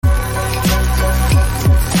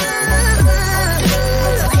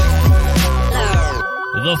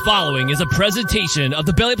following is a presentation of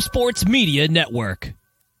the Belly Up Sports Media Network.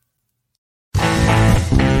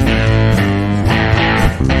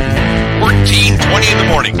 14:20 in the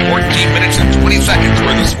morning, 14 minutes and 20 seconds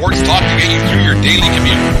worth of sports talk to get you through your daily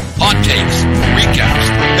commute. Hot takes, recaps,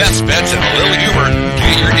 best bets, and a little humor to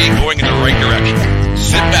get your day going in the right direction.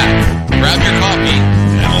 Sit back, grab your coffee,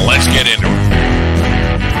 and let's get into it.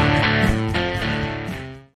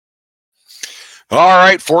 All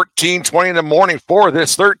right, 14:20 in the morning for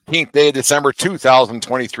this 13th day of December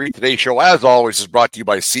 2023. Today's show, as always, is brought to you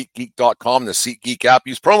by SeatGeek.com, the SeatGeek app.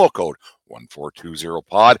 Use promo code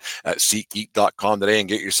 1420pod at SeatGeek.com today and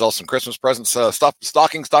get yourself some Christmas presents,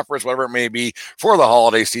 stocking stuffers, whatever it may be for the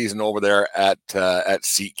holiday season over there at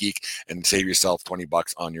SeatGeek, and save yourself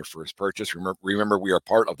 $20 on your first purchase. Remember, we are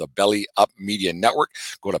part of the Belly Up Media Network.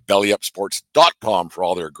 Go to bellyupsports.com for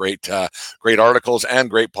all their great articles and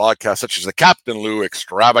great podcasts, such as the Captain Lou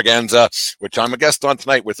Extravaganza, which I'm a guest on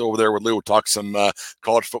tonight with over there with Lou. We'll talk some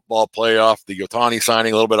college football playoff, the Ohtani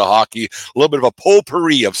signing, a little bit of hockey, a little bit of a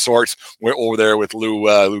potpourri of sorts. We're over there with Lou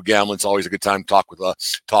Gamlin. It's always a good time to talk with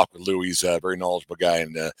Lou. He's a very knowledgeable guy,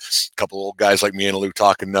 and a couple of old guys like me and Lou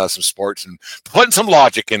talking some sports and putting some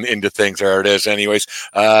logic into things. There it is. Anyways,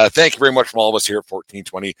 thank you very much from all of us here at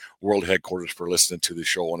 1420 World Headquarters for listening to the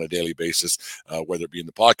show on a daily basis, whether it be in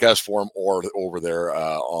the podcast form or over there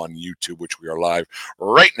on YouTube, which we are live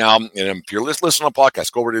right now. And if you're listening on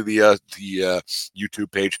podcast, go over to the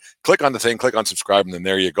YouTube page, click on the thing, click on subscribe, and then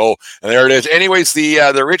there you go. And there it is. Anyways,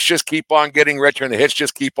 the rich just keep on getting richer and the hits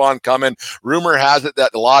just keep on coming. Rumor has it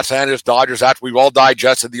that the Los Angeles Dodgers, after we've all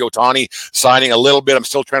digested the Ohtani signing a little bit, I'm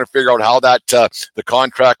still trying to figure out how that the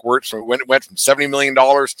contract works. When it went from $70 million to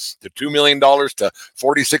 $2 million to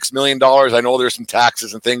 $46 million. I know there's some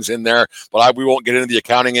taxes and things in there, but we won't get into the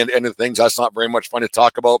accounting end of things. That's not very much fun to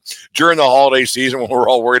talk about during the holiday season when we're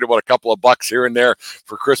all worried about a couple of bucks here and there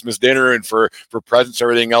for Christmas dinner and for presents and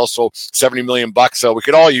everything else. So $70 million. So we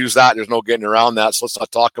could all use that. There's no getting around that. So let's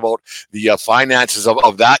not talk about the finances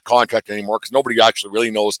of that contract anymore, because nobody actually really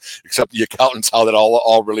knows except the accountants how that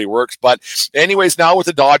all really works. But anyways, now with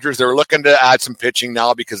the Dodgers, they're looking to add some pitching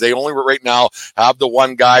now because they only right now have the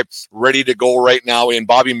one guy ready to go right now in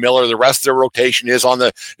Bobby Miller. The rest of their rotation is on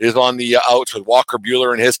the outs with Walker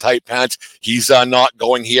Buehler in his tight pants. He's not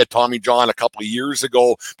going. He had Tommy John a couple of years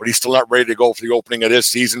ago, but he's still not ready to go for the opening of this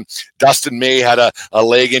season. Dustin May had a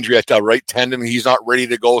leg injury at the right tendon. He's not ready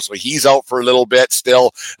to go, so he's out for a little bit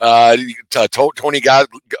still. Tony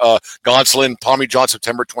Gonsolin, Tommy John,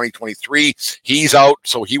 September 2023. He's out,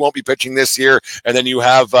 so he won't be pitching this year. And then you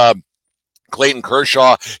have Clayton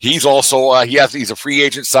Kershaw. He's also he's a free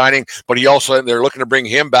agent signing, but they're looking to bring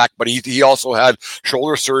him back, but he also had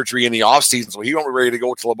shoulder surgery in the offseason, so he won't be ready to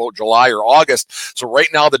go till about July or August. So right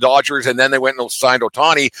now the Dodgers, and then they went and signed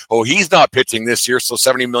Ohtani. Oh, he's not pitching this year, so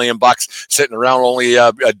 $70 million sitting around. Only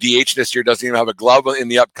a DH this year, doesn't even have a glove in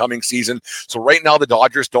the upcoming season. So right now the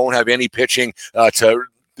Dodgers don't have any pitching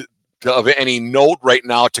of any note right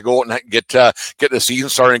now to go and get the season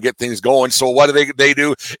started and get things going. So what do they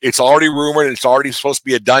do? It's already rumored and it's already supposed to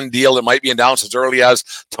be a done deal. It might be announced as early as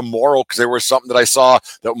tomorrow, because there was something that I saw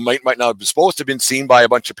that might not be supposed to have been seen by a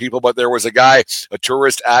bunch of people, but there was a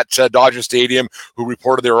tourist at Dodger Stadium who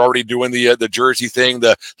reported they were already doing the jersey thing.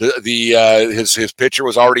 His picture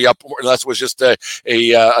was already up, unless it was just a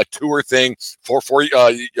tour thing for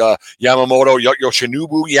Yamamoto,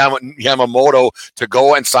 Yoshinobu Yamamoto, to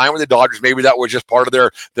go and sign with the Dodgers. Maybe that was just part of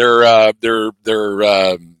their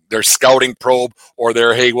scouting probe, or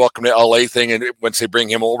their hey, welcome to LA thing, and once they bring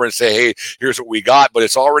him over and say, hey, here's what we got. But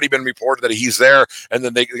it's already been reported that he's there. And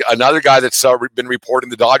then another guy that's been reporting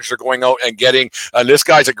the Dodgers are going out and getting, and this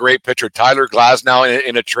guy's a great pitcher, Tyler Glasnow,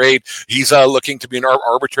 in a trade. He's looking to be an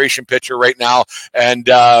arbitration pitcher right now, and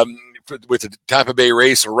with the Tampa Bay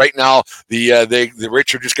Rays. So right now, the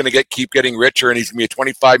rich are just going to keep getting richer, and he's going to be a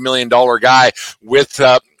 $25 million guy with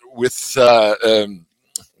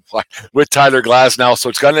Tyler Glasnow. So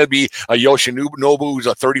it's going to be a Yoshinobu, who's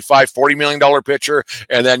a $35-40 million pitcher,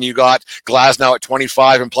 and then you got Glasnow at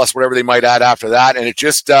 25, and plus whatever they might add after that, and it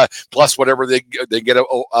just plus whatever they get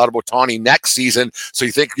out of Ohtani next season. So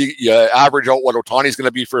you think you average out what Ohtani's going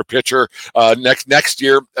to be for a pitcher next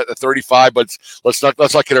year at 35, but let's not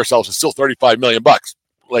kid ourselves. It's still $35 million.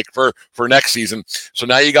 Like for next season. So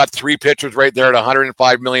now you got three pitchers right there at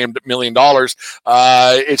 $105 million.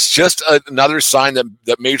 It's just another sign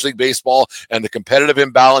that Major League Baseball and the competitive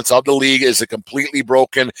imbalance of the league is completely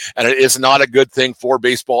broken, and it is not a good thing for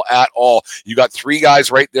baseball at all. You got three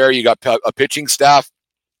guys right there. You got a pitching staff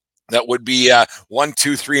that would be 1,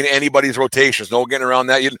 2, 3 in anybody's rotations. No getting around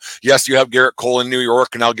that. Yes, you have Garrett Cole in New York,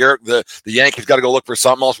 and now the Yankees got to go look for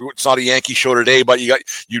something else. It's not a Yankee show today, but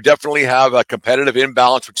you definitely have a competitive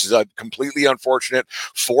imbalance, which is completely unfortunate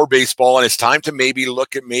for baseball. And it's time to maybe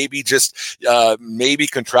look at maybe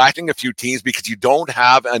contracting a few teams, because you don't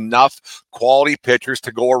have enough quality pitchers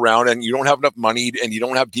to go around, and you don't have enough money, and you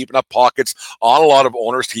don't have deep enough pockets on a lot of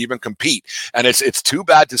owners to even compete. And it's too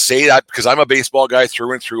bad to say that, because I'm a baseball guy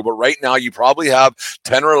through and through, but right now you probably have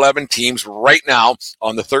 10 or 11 teams right now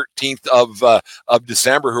on the 13th of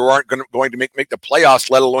December who aren't going to make the playoffs,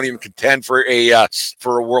 let alone even contend for a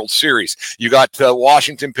World Series. You got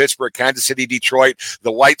Washington, Pittsburgh, Kansas City, Detroit,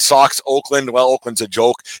 the White Sox, Oakland. Well, Oakland's a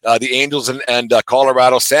joke. The Angels and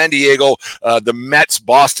Colorado, San Diego, the Mets,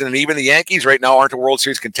 Boston, and even the Yankees right now aren't a World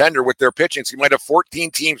Series contender with their pitching. So you might have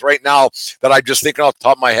 14 teams right now that I'm just thinking off the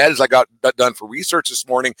top of my head, as I got that done for research this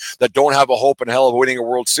morning, that don't have a hope in hell of winning a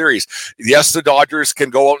World Series. Yes, the Dodgers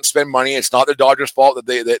can go out and spend money. It's not the Dodgers' fault that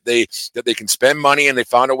they can spend money, and they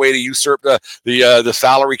found a way to usurp the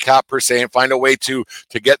salary cap per se, and find a way to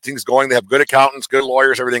get things going. They have good accountants, good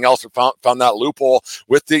lawyers, everything else. Found that loophole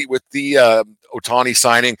with the Ohtani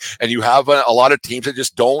signing, and you have a lot of teams that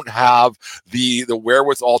just don't have the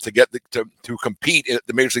wherewithal to get to compete at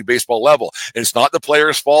the Major League Baseball level. And it's not the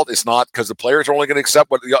players' fault. It's not, because the players are only going to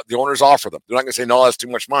accept what the owners offer them. They're not going to say, no, that's too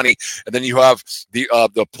much money. And then you have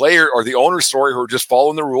the player or the owner's story who are just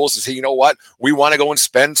following the rules to say, you know what, we want to go and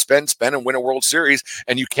spend and win a World Series.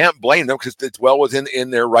 And you can't blame them, because it's well within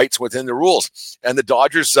their rights, within the rules. And the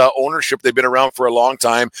Dodgers ownership, they've been around for a long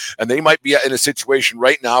time, and they might be in a situation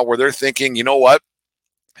right now where they're thinking, you know what,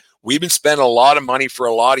 we've been spending a lot of money for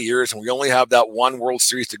a lot of years, and we only have that one World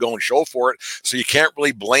Series to go and show for it. So you can't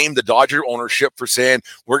really blame the Dodger ownership for saying,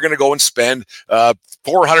 we're going to go and spend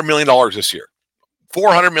 $400 million this year.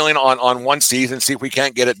 $400 million on one season, see if we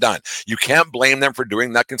can't get it done. You can't blame them for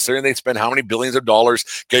doing that, considering they spent how many billions of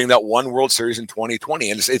dollars getting that one World Series in 2020.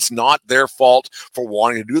 And it's not their fault for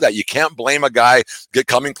wanting to do that. You can't blame a guy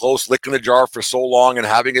coming close, licking the jar for so long, and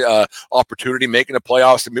having an opportunity, making the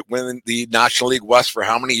playoffs, to win the National League West for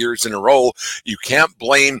how many years in a row. You can't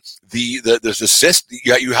blame the system.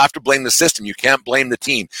 You have to blame the system. You can't blame the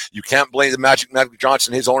team. You can't blame the Magic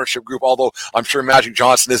Johnson, his ownership group, although I'm sure Magic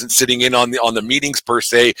Johnson isn't sitting in on the meetings per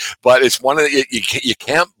se, but it's one of the, you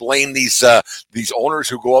can't blame these owners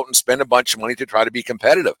who go out and spend a bunch of money to try to be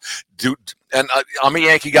competitive. And I'm a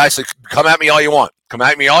Yankee guy, so come at me all you want. Come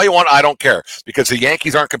at me all you want. I don't care, because the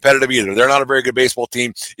Yankees aren't competitive either. They're not a very good baseball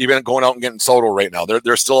team, even going out and getting Soto right now.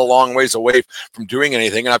 They're still a long ways away from doing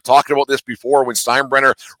anything. And I've talked about this before. When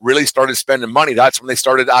Steinbrenner really started spending money, that's when they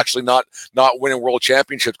started actually not winning world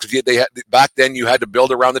championships, because they had, back then you had to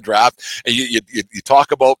build around the draft. And you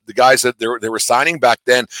talk about the guys that they were signing back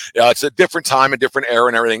then. It's a different time, a different era,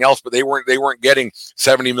 and everything else. But they weren't getting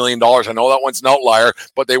 $70 million. I know that one's an outlier,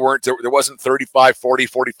 but they weren't. There wasn't 35, 40,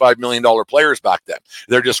 $45 million players back then.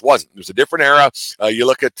 There just wasn't. It was a different era. You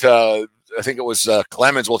look at, I think it was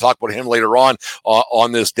Clemens. We'll talk about him later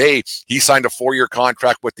on this day. He signed a 4-year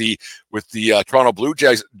contract with the Toronto Blue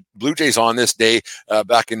Jays on this day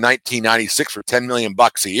back in 1996 for $10 million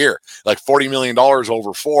a year, like $40 million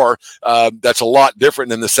over 4. That's a lot different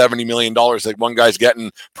than the $70 million that one guy's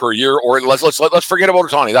getting per year. Or let's forget about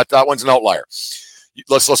Ohtani. That one's an outlier.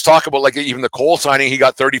 Let's talk about, like, even the Cole signing. He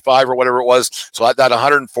got 35 or whatever it was. So that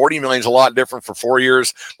 140 million is a lot different for 4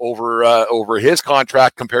 years over his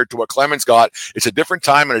contract compared to what Clemens got. It's a different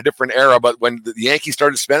time and a different era. But when the Yankees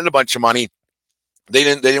started spending a bunch of money, they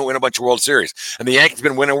didn't win a bunch of World Series. And the Yankees have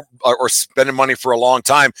been winning or spending money for a long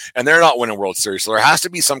time, and they're not winning World Series. So there has to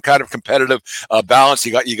be some kind of competitive balance.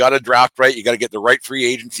 You got to draft right. You got to get the right free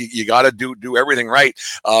agency. You got to do everything right.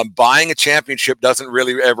 Buying a championship doesn't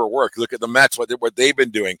really ever work. Look at the Mets, what they've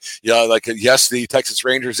been doing. Yes, the Texas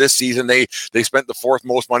Rangers this season, they spent the 4th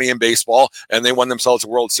most money in baseball, and they won themselves a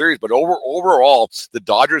World Series. But overall, the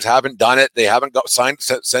Dodgers haven't done it. They haven't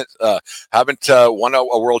haven't won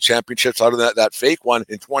a World Championships out of that fake one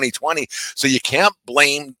in 2020. So you can't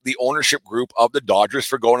blame the ownership group of the Dodgers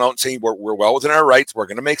for going out and saying, we're well within our rights. We're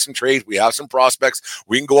going to make some trades. We have some prospects.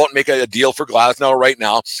 We can go out and make a deal for Glasnow right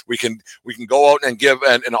now. We can go out and give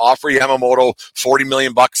and offer Yamamoto $40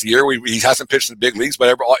 million a year. He hasn't pitched in the big leagues,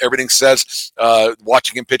 but everything says,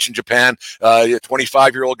 watching him pitch in Japan, a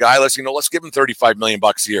 25-year-old guy, let's give him $35 million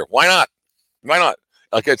a year. Why not?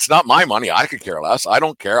 Like, it's not my money. I could care less. I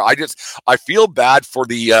don't care. I feel bad for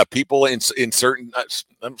the people in certain.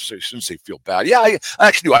 I'm sorry, I shouldn't say feel bad. Yeah, I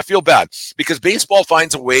actually do. I feel bad because baseball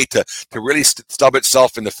finds a way to really stub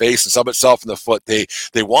itself in the face and stub itself in the foot. They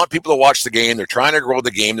want people to watch the game. They're trying to grow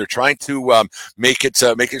the game. They're trying to make it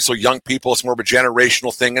so young people. It's more of a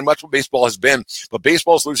generational thing, and much what baseball has been. But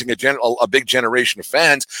baseball is losing a big generation of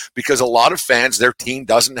fans because a lot of fans, their team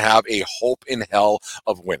doesn't have a hope in hell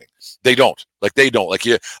of winning. They don't. Like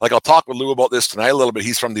I'll talk with Lou about this tonight a little bit.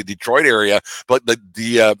 He's from the Detroit area, but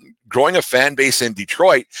the growing a fan base in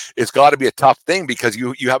Detroit, it's got to be a tough thing because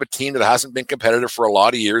you have a team that hasn't been competitive for a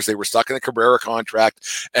lot of years. They were stuck in the Cabrera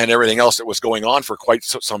contract and everything else that was going on for quite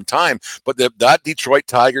some time. But that Detroit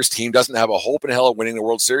Tigers team doesn't have a hope in hell of winning the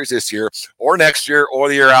World Series this year or next year or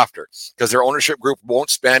the year after because their ownership group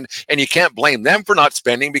won't spend. And you can't blame them for not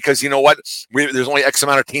spending because you know what? There's only X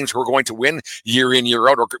amount of teams who are going to win year in, year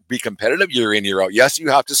out or be competitive year in, year out. Yes, you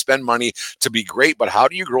have to spend money to be great, but how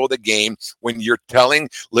do you grow the game when you're telling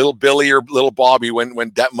little Billy or little Bobby when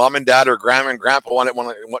mom and dad or grandma and grandpa aren't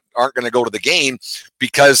going to go to the game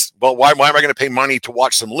because, well, why am I going to pay money to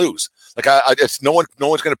watch them lose? Like it's no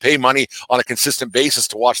one's going to pay money on a consistent basis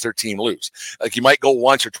to watch their team lose. Like you might go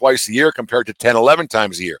once or twice a year compared to 10, 11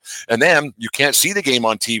 times a year. And then you can't see the game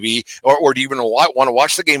on TV or do you even want to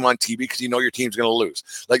watch the game on TV because you know your team's going to lose.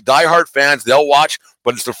 Like diehard fans, they'll watch,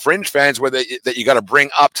 but it's the fringe fans that you got to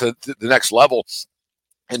bring up to the next level.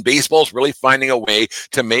 And baseball's really finding a way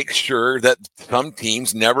to make sure that some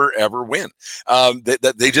teams never, ever win.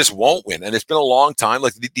 That they just won't win. And it's been a long time.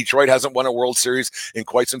 Like Detroit hasn't won a World Series in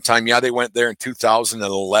quite some time. Yeah, they went there in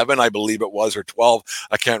 2011, I believe it was, or 12.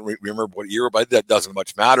 I can't remember what year, but that doesn't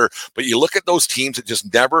much matter. But you look at those teams that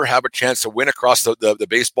just never have a chance to win across the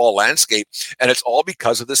baseball landscape, and it's all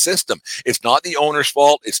because of the system. It's not the owner's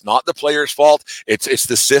fault. It's not the player's fault. It's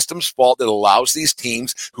the system's fault that allows these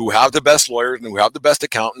teams who have the best lawyers and who have the best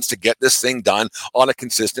accountants to get this thing done on a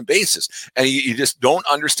consistent basis. And you just don't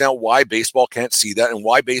understand why baseball can't see that and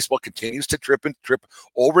why baseball continues to trip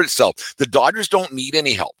over itself. The Dodgers don't need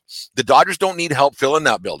any help. The Dodgers don't need help filling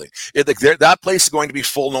that building. That place is going to be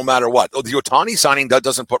full no matter what. The Ohtani signing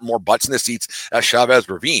doesn't put more butts in the seats as Chavez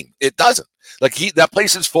Ravine. It doesn't. Like that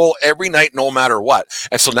place is full every night, no matter what.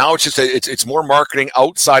 And so now it's just it's more marketing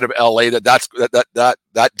outside of LA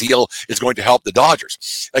that deal is going to help the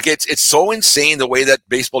Dodgers. Like it's so insane the way that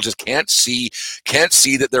baseball just can't see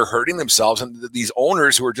that they're hurting themselves, and these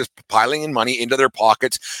owners who are just piling in money into their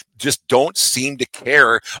pockets just don't seem to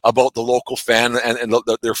care about the local fan and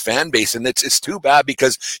their fan base. And it's too bad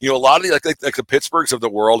because, you know, a lot of the, like the Pittsburghs of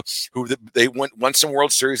wthe world who they won some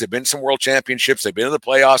World Series, they've been some World Championships, they've been in the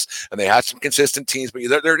playoffs, and they had some consistent teams, but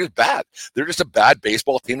they're just bad. They're just a bad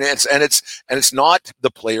baseball team. And it's not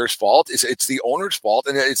the player's fault. It's the owner's fault,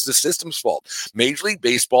 and it's the system's fault. Major League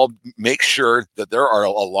Baseball makes sure that there are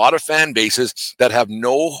a lot of fan bases that have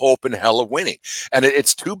no hope in hell of winning. And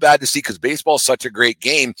it's too bad to see because baseball is such a great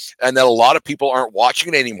game, and that a lot of people aren't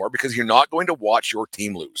watching it anymore because you're not going to watch your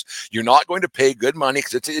team lose. You're not going to pay good money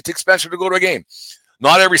because it's expensive to go to a game.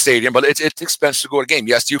 Not every stadium, but it's expensive to go to a game.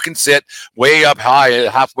 Yes, you can sit way up high,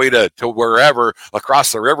 halfway to wherever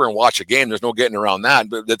across the river and watch a game. There's no getting around that.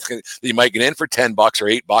 But you might get in for $10 or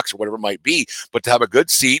 $8 or whatever it might be. But to have a good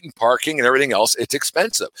seat and parking and everything else, it's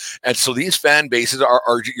expensive. And so these fan bases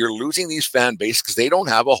you're losing these fan bases because they don't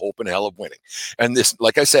have a hope in hell of winning. And this,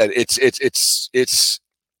 like I said,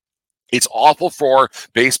 it's awful for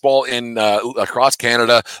baseball in across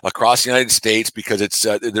Canada, across the United States, because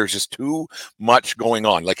there's just too much going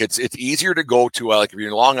on. Like it's easier to go to like if you're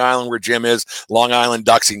in Long Island where Jim is, Long Island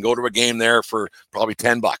Ducks, you can go to a game there for probably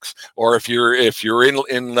 $10. Or if you're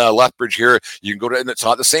in Lethbridge here, you can go to, and it's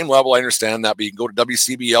not the same level, I understand that, but you can go to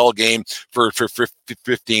WCBL game for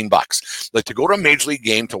 $15. Like to go to a major league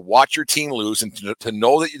game to watch your team lose and to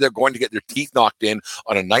know that they're going to get their teeth knocked in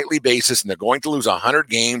on a nightly basis and they're going to lose 100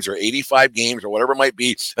 games or 85 games or whatever it might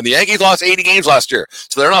be. And the Yankees lost 80 games last year,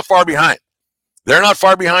 so they're not far behind. They're not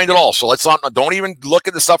far behind at all. So don't even look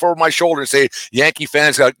at the stuff over my shoulder and say, Yankee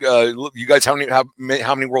fans, you guys how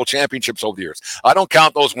many world championships over the years? I don't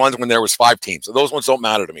count those ones when there was 5 teams. So those ones don't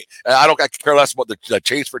matter to me. I care less about the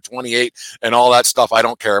chase for 28 and all that stuff. I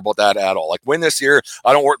don't care about that at all. Like win this year,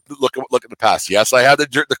 I don't look at the past. Yes, I had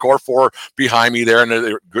the core 4 behind me there, and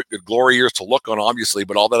the glory years to look on, obviously,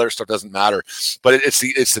 but all that other stuff doesn't matter. But it's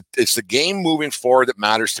the game moving forward that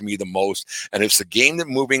matters to me the most, and it's the game that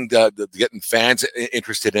moving the getting fans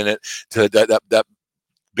interested in it to that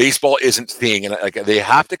baseball isn't seeing, and like they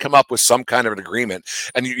have to come up with some kind of an agreement.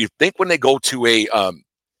 And you think when they go to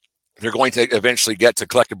they're going to eventually get to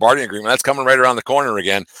collective bargaining agreement. That's coming right around the corner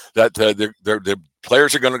again. That they're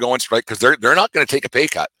Players are going to go on strike because they're not going to take a pay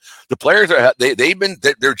cut. The players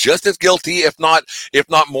they're just as guilty, if not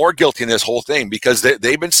more guilty in this whole thing, because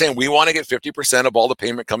they've been saying we want to get 50% of all the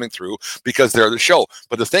payment coming through because they're the show.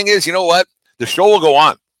 But the thing is, you know what? The show will go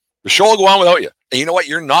on. The show will go on without you. And you know what?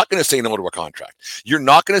 You're not going to say no to a contract. You're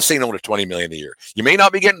not going to say no to $20 million a year. You may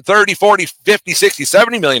not be getting 30, 40, 50, 60,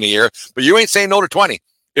 70 million a year, but you ain't saying no to 20.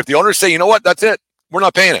 If the owners say, you know what, that's it, we're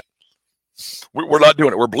not paying it. We're not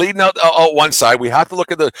doing it. We're bleeding out one side. We have to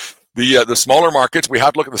look at the smaller markets. We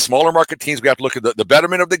have to look at the smaller market teams. We have to look at the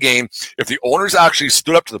betterment of the game. If the owners actually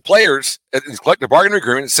stood up to the players in collective bargaining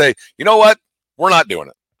agreement and say, you know what, we're not doing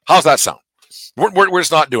it. How's that sound? We're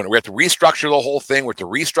just not doing it. We have to restructure the whole thing. We have to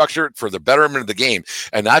restructure it for the betterment of the game.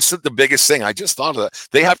 And that's the biggest thing. I just thought of that.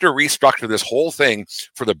 They have to restructure this whole thing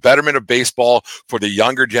for the betterment of baseball for the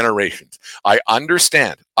younger generations. I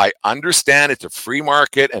understand it's a free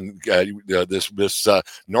market, and this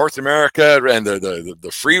North America and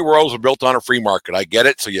the free worlds are built on a free market. I get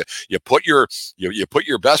it. So you put your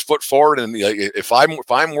best foot forward, and if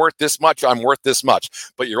I'm worth this much, I'm worth this much.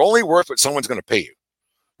 But you're only worth what someone's going to pay you,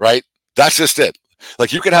 right? That's just it.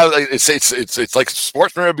 Like you could have it's like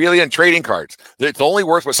sports memorabilia and trading cards. It's only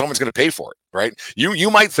worth what someone's going to pay for it, right?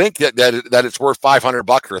 You might think that it's worth $500 or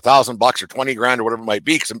 $1,000 or 20 grand or whatever it might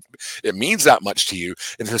be because it means that much to you.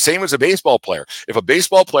 And it's the same as a baseball player.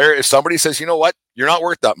 If somebody says, you know what, you're not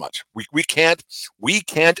worth that much, we can't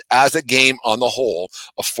as a game on the whole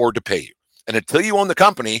afford to pay you. And until you own the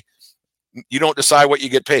company, you don't decide what you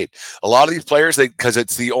get paid. A lot of these players, because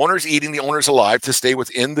it's the owners eating the owners alive to stay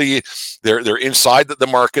within they're inside the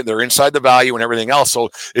market, they're inside the value and everything else. So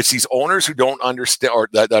it's these owners who don't understand or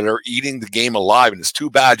that are eating the game alive. And it's too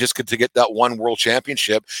bad just to get that one world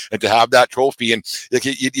championship and to have that trophy. And like,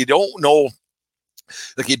 you don't know.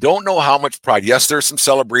 Like, you don't know how much pride. Yes, there's some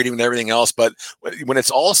celebrating and everything else, but when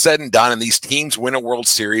it's all said and done and these teams win a World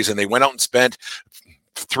Series and they went out and spent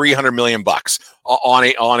 $300 million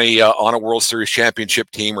on a World Series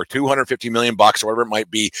championship team, or $250 million or whatever it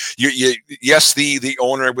might be. Yes, the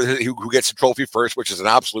owner who gets the trophy first, which is an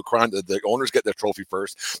absolute crime. The owners get the trophy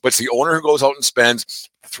first, but it's the owner who goes out and spends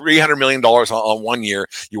 $300 million on 1 year.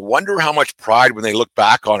 You wonder how much pride when they look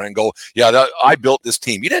back on it and go, yeah, I built this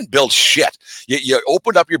team. You didn't build shit. You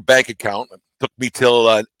opened up your bank account. Took me till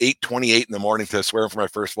 8:28 in the morning to swear for my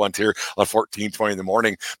first one here on 14:20 in the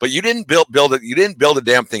morning. But you didn't build it. You didn't build a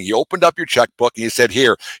damn thing. You opened up your checkbook and you said,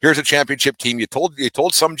 here's a championship team. You told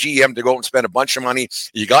some GM to go and spend a bunch of money.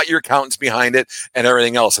 You got your accountants behind it and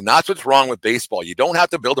everything else. And that's what's wrong with baseball. You don't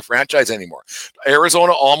have to build a franchise anymore.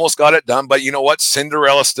 Arizona almost got it done, but you know what?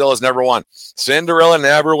 Cinderella still has never won. Cinderella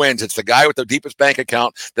never wins. It's the guy with the deepest bank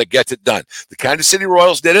account that gets it done. The Kansas City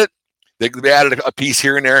Royals did it. They added a piece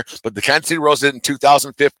here and there, but the Kansas City Royals did it in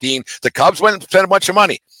 2015. The Cubs went and spent a bunch of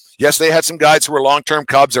money. Yes, they had some guys who were long-term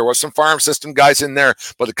Cubs. There was some farm system guys in there,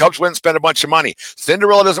 but the Cubs went and spent a bunch of money.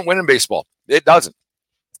 Cinderella doesn't win in baseball. It doesn't.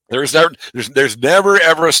 There's never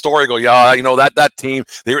ever a story go, yeah, you know, that team,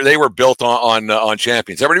 they were built on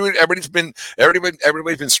champions. Everybody's been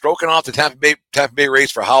stroking off the Tampa Bay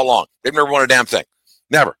Rays for how long? They've never won a damn thing.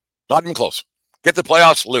 Never. Not even close. Get the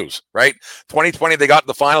playoffs, lose, right? 2020, they got to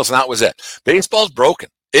the finals, and that was it. Baseball's broken.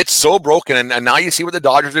 It's so broken, and now you see what the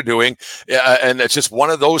Dodgers are doing, and it's just one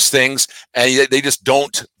of those things, and they just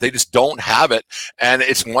don't have it, and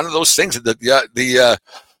it's one of those things that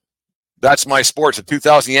that's my sports. The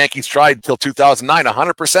 2000 Yankees tried until 2009,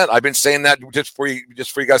 100%. I've been saying that just before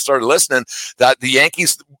you guys started listening, that the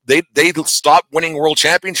Yankees, they stopped winning world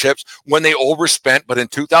championships when they overspent. But in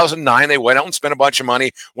 2009, they went out and spent a bunch of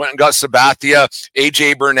money, went and got Sabathia,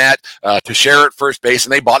 A.J. Burnett, Teixeira at first base,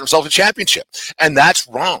 and they bought themselves a championship. And that's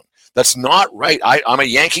wrong. That's not right. I'm a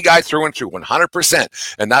Yankee guy through and through,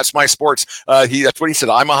 100%. And that's my sports. That's what he said.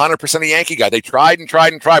 I'm 100% a Yankee guy. They tried and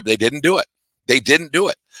tried and tried, but they didn't do it. They didn't do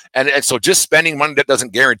it. And so just spending money that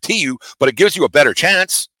doesn't guarantee you, but it gives you a better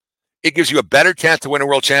chance. It gives you a better chance to win a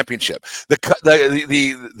world championship.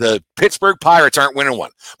 The Pittsburgh Pirates aren't winning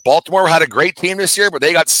one. Baltimore had a great team this year, but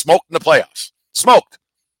they got smoked in the playoffs. Smoked.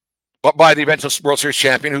 But by the eventual World Series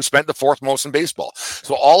champion who spent the fourth most in baseball.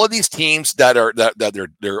 So all of these teams that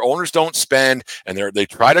their owners don't spend and they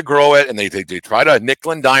try to grow it and they try to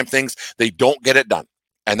nickel and dime things, they don't get it done.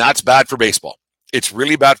 And that's bad for baseball. It's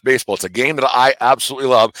really bad for baseball. It's a game that I absolutely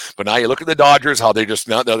love. But now you look at the Dodgers, how they're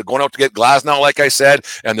going out to get Glasnow, like I said,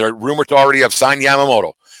 and they're rumored to already have signed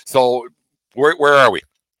Yamamoto. So where are we?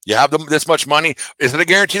 You have them this much money. Is it a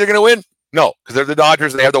guarantee they're going to win? No, because they're the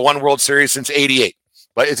Dodgers. They have the one World Series since '88.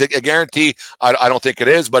 But is it a guarantee? I don't think it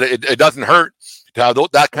is, but it doesn't hurt. to have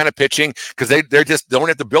that kind of pitching, because they're just don't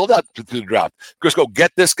have to build up to the draft. Just go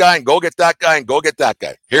get this guy and go get that guy and go get that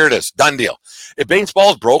guy. Here it is, done deal. If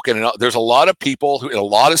baseball is broken, and there's a lot of people who in a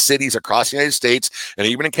lot of cities across the United States and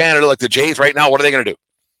even in Canada, like the Jays right now, what are they going to do?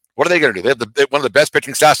 What are they going to do? They have one of the best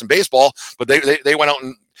pitching staffs in baseball, but they went out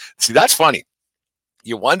and see, that's funny.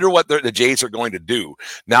 You wonder what the Jays are going to do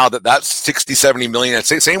now that that's 60, 70 million.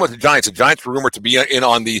 Same with the Giants. The Giants were rumored to be in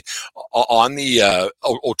on the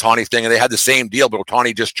Ohtani thing, and they had the same deal, but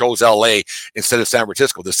Ohtani just chose LA instead of San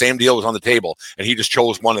Francisco. The same deal was on the table, and he just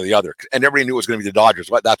chose one or the other. And everybody knew it was going to be the Dodgers.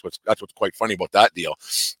 That's what's quite funny about that deal,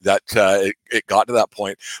 that it got to that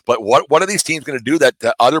point. But what are these teams going to do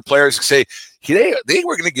that other players say, they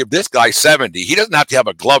were going to give this guy 70. He doesn't have to have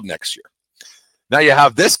a glove next year. Now you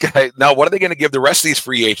have this guy. Now, what are they going to give the rest of these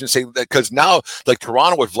free agents? Because now, like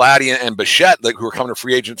Toronto with Vladdy and Bichette, who are coming to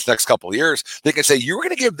free agents next couple of years, they can say, you're going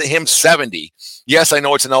to give him 70. Yes, I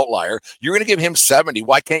know it's an outlier. You're going to give him 70.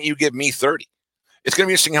 Why can't you give me 30? It's going to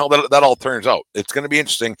be interesting how that all turns out. It's going to be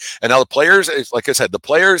interesting. And now the players, like I said, the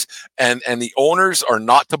players and the owners are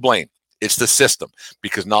not to blame. It's the system,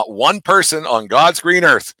 because not one person on God's green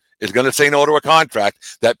earth is going to say no to a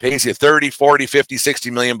contract that pays you 30, 40, 50,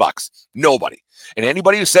 60 million bucks. Nobody. And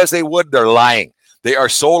anybody who says they would, they're lying. They are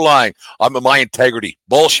so lying. I'm my integrity.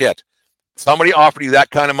 Bullshit. Somebody offered you that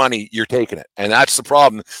kind of money, you're taking it. And that's the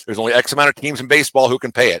problem. There's only X amount of teams in baseball who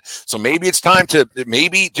can pay it. So maybe it's time to,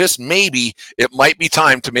 just maybe, it might be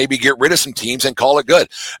time to maybe get rid of some teams and call it good.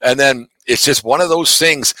 And then it's just one of those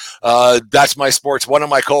things. That's my sports. One of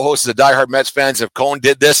my co-hosts is a diehard Mets fans. If Cohen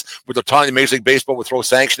did this with the time, the Major League Baseball would throw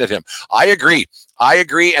sanction at him. I agree.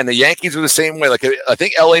 And the Yankees are the same way. Like, I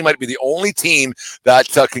think LA might be the only team that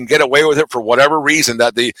can get away with it for whatever reason,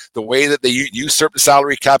 that the way that they usurped the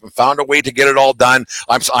salary cap and found a way to get it all done.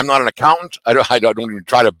 I'm not an accountant. I don't even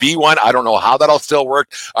try to be one. I don't know how that'll still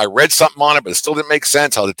work. I read something on it, but it still didn't make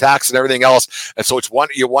sense, how the tax and everything else. And so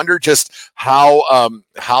you wonder just how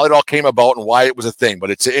it all came about and why it was a thing.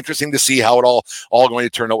 But it's interesting to see how it all going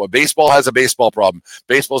to turn out. But baseball has a baseball problem.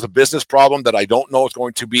 Baseball is a business problem that I don't know is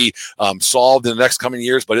going to be solved in the next coming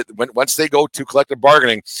years. But once they go to collective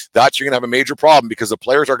bargaining, that's you're going to have a major problem, because the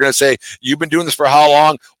players are going to say, you've been doing this for how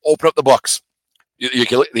long? Open up the books. The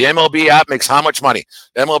MLB app makes how much money?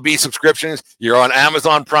 MLB subscriptions, you're on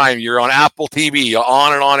Amazon Prime, you're on Apple TV,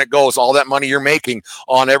 on and on it goes. All that money you're making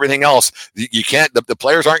on everything else. You can't. The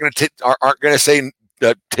players aren't going to say,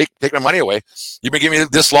 take my money away. You've been giving me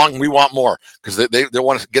this long, we want more, because they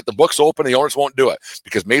want to get the books open. The owners won't do it,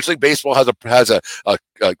 because Major League Baseball has a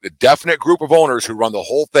definite group of owners who run the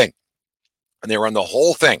whole thing. And they run the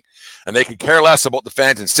whole thing. And they can care less about the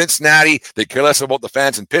fans in Cincinnati. They care less about the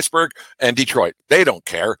fans in Pittsburgh and Detroit. They don't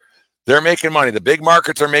care. They're making money. The big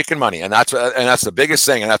markets are making money, and that's the biggest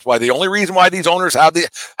thing. And that's why the only reason why these owners have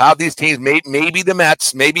these teams, maybe the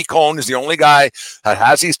Mets, maybe Cohen is the only guy that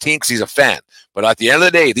has these teams because he's a fan. But at the end of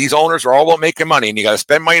the day, these owners are all about making money, and you got to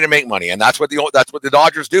spend money to make money. And that's what the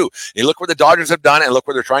Dodgers do. You look what the Dodgers have done, and look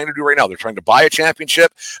what they're trying to do right now. They're trying to buy a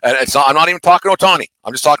championship. And I'm not even talking Ohtani.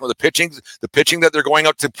 I'm just talking about the pitching that they're going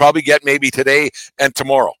out to probably get maybe today and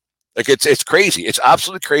tomorrow. Like, it's crazy. It's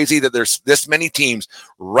absolutely crazy that there's this many teams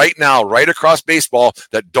right now, right across baseball,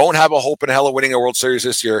 that don't have a hope in hell of winning a World Series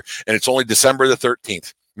this year, and it's only December the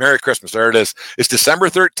 13th. Merry Christmas. There it is. It's December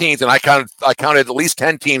 13th, and I counted at least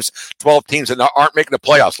 10 teams, 12 teams that aren't making the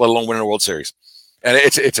playoffs, let alone winning a World Series. And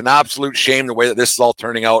it's an absolute shame the way that this is all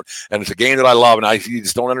turning out. And it's a game that I love, and you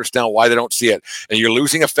just don't understand why they don't see it. And you're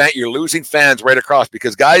losing fans right across,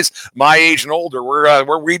 because guys my age and older,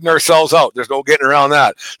 we're weeding ourselves out. There's no getting around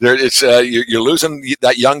that. You're losing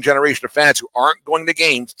that young generation of fans who aren't going to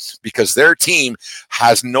games because their team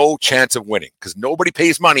has no chance of winning, because nobody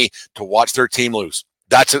pays money to watch their team lose.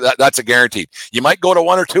 That's a guaranteed. You might go to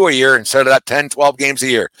one or two a year instead of that 10, 12 games a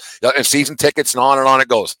year, and season tickets, and on it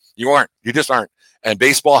goes. You just aren't. And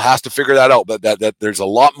baseball has to figure that out. But that there's a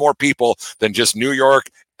lot more people than just New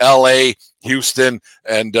York, LA, Houston,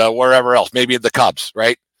 and wherever else. Maybe the Cubs,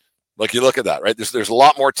 right? Like, you look at that, right? There's a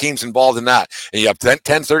lot more teams involved in that. And you have 10,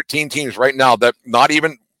 13 teams right now that not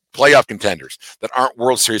even playoff contenders, that aren't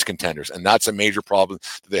World Series contenders. And that's a major problem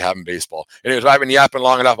that they have in baseball. Anyways, I've been yapping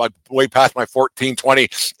long enough. I'm way past my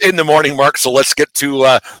 14:20 in the morning mark. So let's get to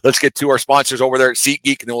our sponsors over there at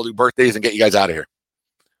SeatGeek, and then we'll do birthdays and get you guys out of here.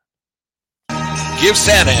 Give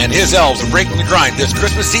Santa and his elves a break from the grind this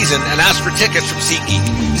Christmas season and ask for tickets from SeatGeek.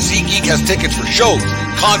 SeatGeek has tickets for shows,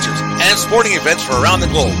 concerts, and sporting events from around the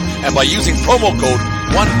globe. And by using promo code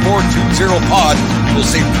 1420POD, you'll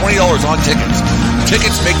save $20 on tickets.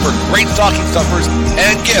 Tickets make for great stocking stuffers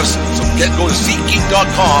and gifts, so go to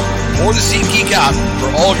SeatGeek.com or the SeatGeek app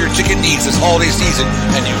for all of your ticket needs this holiday season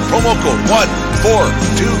and use promo code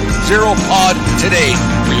 1420POD today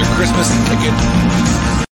for your Christmas ticket.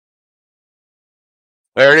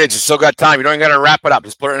 There it is. You still got time. You don't even got to wrap it up.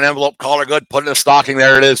 Just put it in an envelope, collar good, put it in a stocking.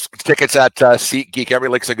 There it is. Tickets at SeatGeek. Every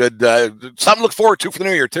link's a good something to look forward to for the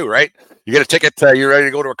new year too, right? You get a ticket. You're ready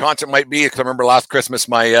to go to a concert. Might be. Because I remember last Christmas,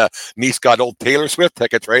 my niece got old Taylor Swift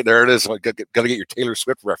tickets. Right there it is. Got to get your Taylor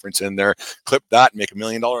Swift reference in there. Clip that and make $1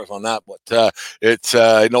 million on that. But it's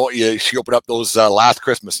she opened up those last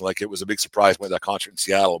Christmas, like it was a big surprise when that concert in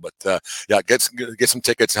Seattle. But yeah, get some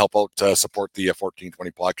tickets and help out support the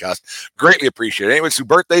 1420 podcast. Greatly appreciate it. Anyways, who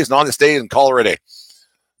birthdays and on this day in Colorado.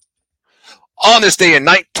 On this day in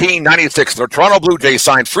 1996, the Toronto Blue Jays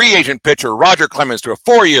signed free agent pitcher Roger Clemens to a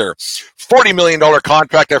 4-year, $40 million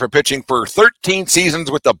contract after pitching for 13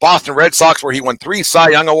 seasons with the Boston Red Sox, where he won 3 Cy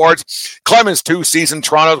Young Awards. Clemens' 2 seasons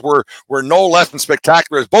Toronto's were no less than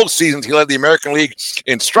spectacular, as both seasons he led the American League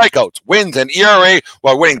in strikeouts, wins, and ERA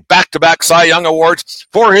while winning back-to-back Cy Young Awards.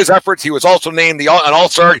 For his efforts, he was also named an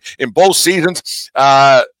All-Star in both seasons.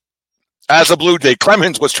 As a Blue Jay,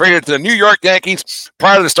 Clemens was traded to the New York Yankees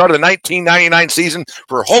prior to the start of the 1999 season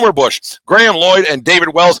for Homer Bush, Graham Lloyd, and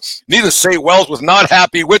David Wells. Needless to say, Wells was not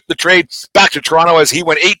happy with the trade back to Toronto as he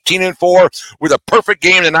went 18-4 with a perfect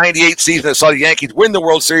game in the 98 season that saw the Yankees win the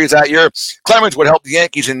World Series that year. Clemens would help the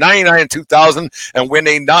Yankees in 99 and 2000 and win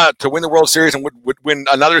the World Series and would win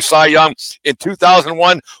another Cy Young in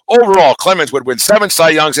 2001. Overall, Clemens would win 7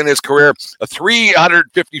 Cy Youngs in his career, a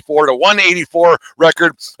 354 to 184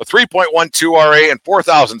 record, a 3.12 RA, and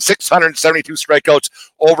 4,672 strikeouts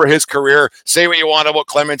over his career. Say what you want about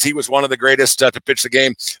Clemens, he was one of the greatest to pitch the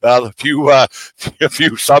game. A few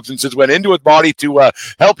substances went into his body to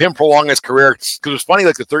help him prolong his career. Because it was funny,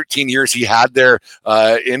 like the 13 years he had there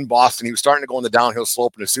in Boston, he was starting to go on the downhill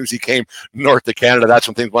slope, and as soon as he came north to Canada, that's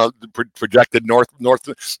when things projected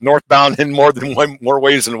northbound in more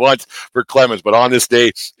ways than once for Clemens. But on this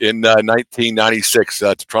day in 1996,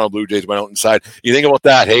 the Toronto Blue Jays went out inside. You think about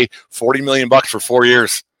that, hey, $40 million for 4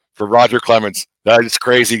 years for Roger Clemens. That is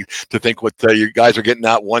crazy to think what you guys are getting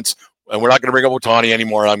at once. And we're not going to bring up Ohtani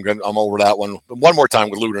anymore. I'm over that one more time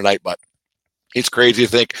with Lou tonight, but it's crazy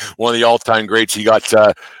to think one of the all-time greats. He got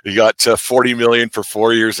 $40 million for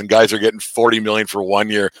 4 years, and guys are getting $40 million for 1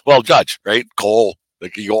 year. Well, Judge, right? Cole,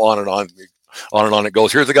 like you go on and on. On and on it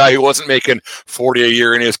goes. Here's a guy who wasn't making 40 a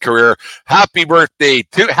year in his career. Happy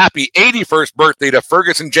 81st birthday to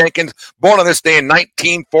Ferguson Jenkins, born on this day in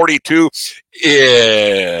 1942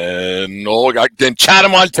 in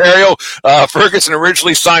Chatham, Ontario. Ferguson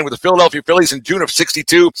originally signed with the Philadelphia Phillies in June of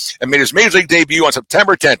 62 and made his major league debut on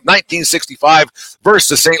September 10th, 1965 versus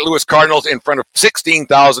the St. Louis Cardinals in front of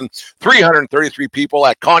 16,333 people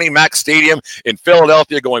at Connie Mack Stadium in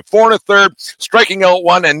Philadelphia, going 4 1/3, striking out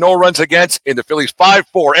 1 and no runs against in the Phillies'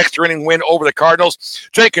 5-4 extra inning win over the Cardinals.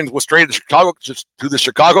 Jenkins was traded to the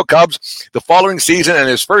Chicago Cubs the following season, and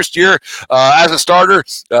his first year as a starter,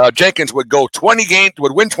 Jenkins would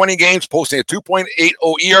win 20 games, posting a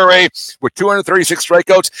 2.80 ERA with 236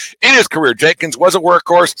 strikeouts in his career. Jenkins was a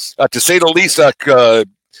workhorse, to say the least,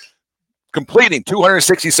 completing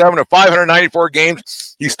 267 of 594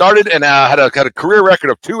 games. He started and had a career record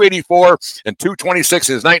of 284 and 226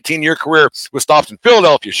 in his 19-year career with stops in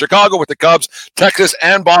Philadelphia, Chicago with the Cubs, Texas,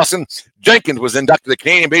 and Boston. Jenkins was inducted to the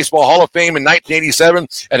Canadian Baseball Hall of Fame in 1987,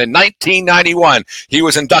 and in 1991, he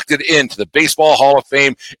was inducted into the Baseball Hall of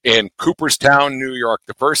Fame in Cooperstown, New York,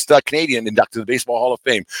 the first Canadian inducted to the Baseball Hall of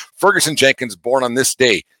Fame. Ferguson Jenkins, born on this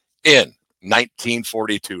day in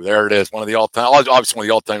 1942. There it is. One of the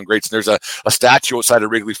all-time greats. And there's a statue outside of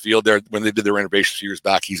Wrigley Field there when they did the renovations years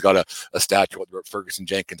back. He's got a statue of Ferguson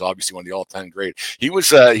Jenkins, obviously one of the all-time great. He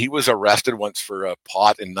was arrested once for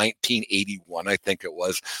pot in 1981, I think it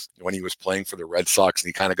was, when he was playing for the Red Sox, and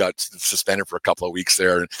he kind of got suspended for a couple of weeks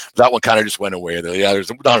there. And that one kind of just went away. There's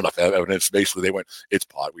not enough evidence. Basically, they went, it's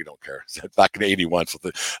pot. We don't care. Back in 81. So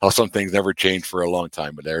some things never changed for a long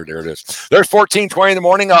time, but there it is. There's 14:20 in the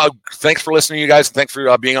morning. Thanks for listening, you guys. Thanks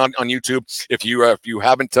for being on YouTube. If you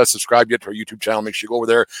haven't subscribed yet to our YouTube channel, make sure you go over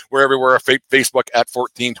there. We're everywhere. Facebook at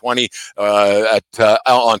 1420,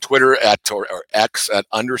 on Twitter or X at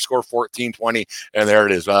 _1420, and there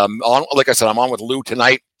it is. Like I said, I'm on with Lou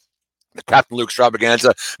tonight. the Captain Luke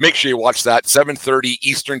Extravaganza. Make sure you watch that, 7:30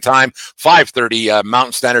 Eastern Time, 5:30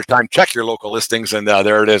 Mountain Standard Time. Check your local listings, and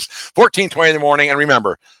there it is, 14:20 in the morning. And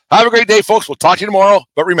remember, have a great day, folks. We'll talk to you tomorrow.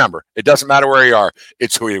 But remember, it doesn't matter where you are.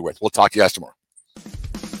 It's who you're with. We'll talk to you guys tomorrow.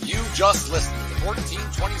 You just listened to the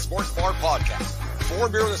 1420 Sports Bar Podcast. 4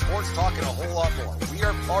 beer with the sports talk and a whole lot more. We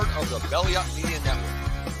are part of the Belly Up Media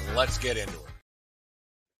Network. Let's get into it.